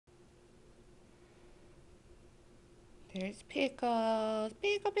There's Pickles.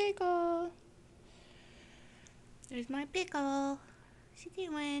 Pickle, Pickle. There's my Pickle. What's she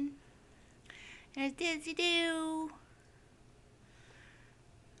doing? There's Dizzy Doo.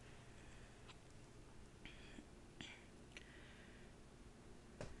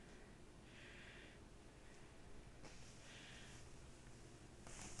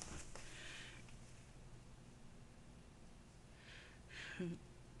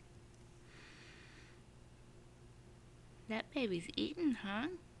 That baby's eating, huh?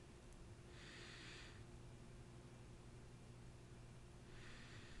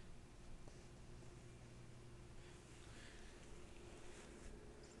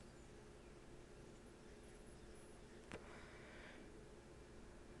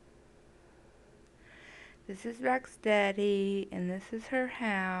 This is Rocksteady, and this is her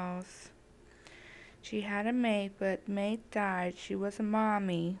house. She had a mate, but the mate died. She was a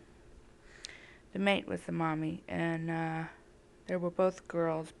mommy. The mate was the mommy, and they were both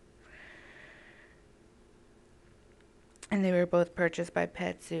girls. And they were both purchased by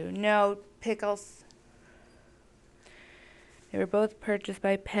Pet Zoo. No, Pickles. They were both purchased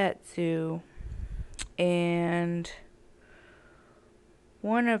by Pet Zoo. And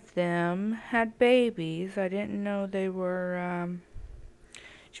one of them had babies. I didn't know they were,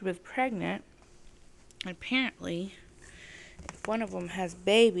 she was pregnant. Apparently, if one of them has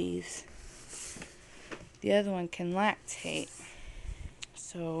babies, the other one can lactate.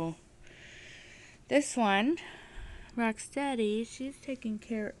 So, this one, Rocksteady, she's taking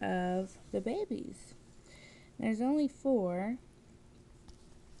care of the babies. There's only 4.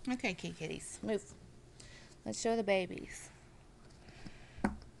 Okay, kitties, move. Let's show the babies.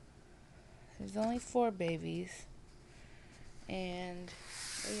 There's only 4 babies. And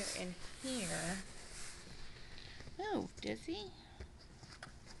they are in here. Oh, Dizzy.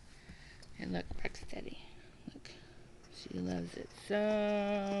 And look, Rocksteady. Look. She loves it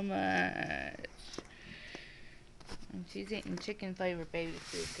so much. And she's eating chicken flavored baby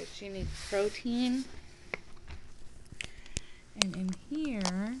food because she needs protein. And in here,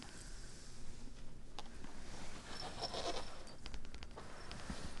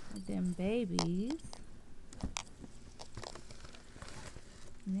 are them babies.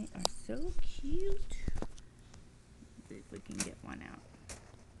 And they are so cute. Let's see if we can get one out.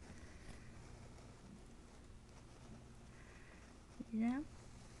 Yeah.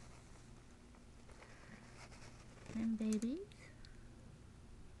 And babies.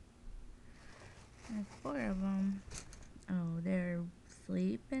 There's 4 of them. Oh, they're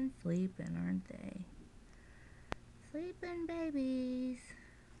sleeping, aren't they? Sleeping babies.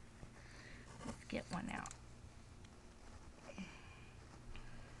 Let's get one out.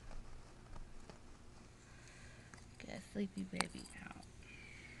 Get a sleepy baby out.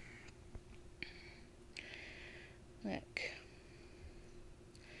 Look.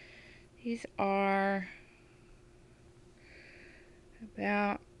 These are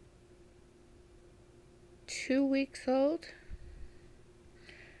about 2 weeks old.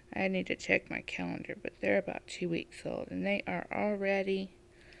 I need to check my calendar, but they're about 2 weeks old, and they are already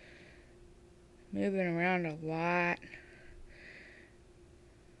moving around a lot.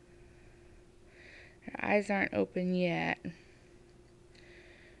 Their eyes aren't open yet,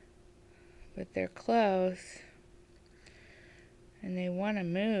 but they're close, and they want to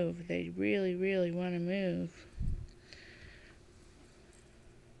move. They really, really want to move.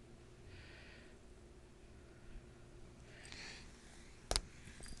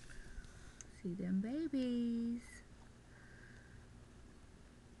 See them babies.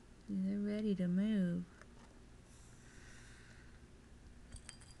 They're ready to move.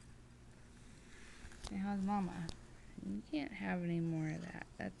 Say, how's Mama? You can't have any more of that.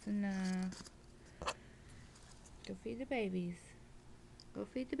 That's enough. Go feed the babies. Go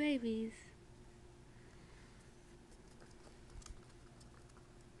feed the babies.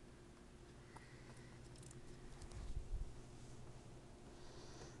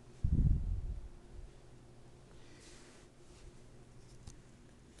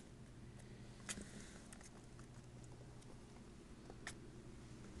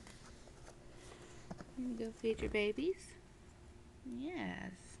 You go feed your babies.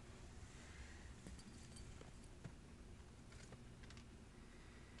 Yes.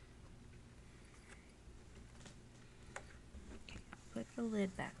 Okay, put the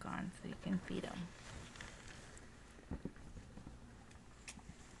lid back on so you can feed them.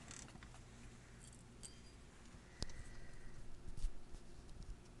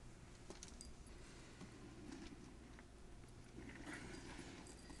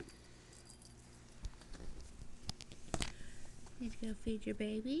 Need to go feed your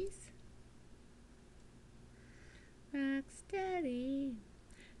babies. Rocksteady.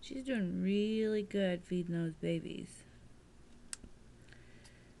 She's doing really good feeding those babies.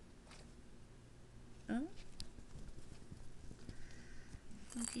 Oh,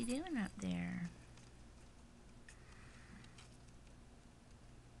 what's he doing up there?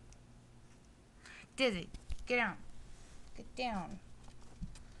 Dizzy, get down. Get down.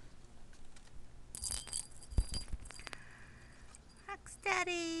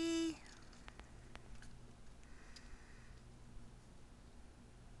 Rocksteady.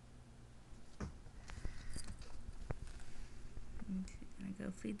 I'm gonna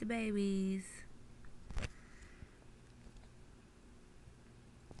go feed the babies.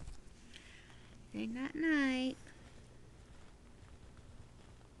 Say night night.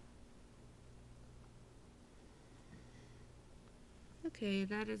 Okay,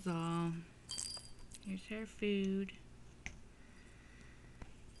 that is all. Here's her food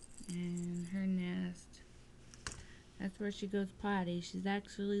and her nest. That's where she goes potty. She's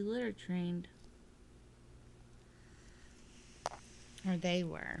actually litter trained. Or they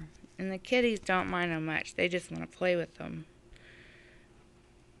were. And the kitties don't mind them much. They just want to play with them.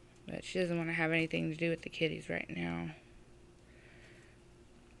 But she doesn't want to have anything to do with the kitties right now.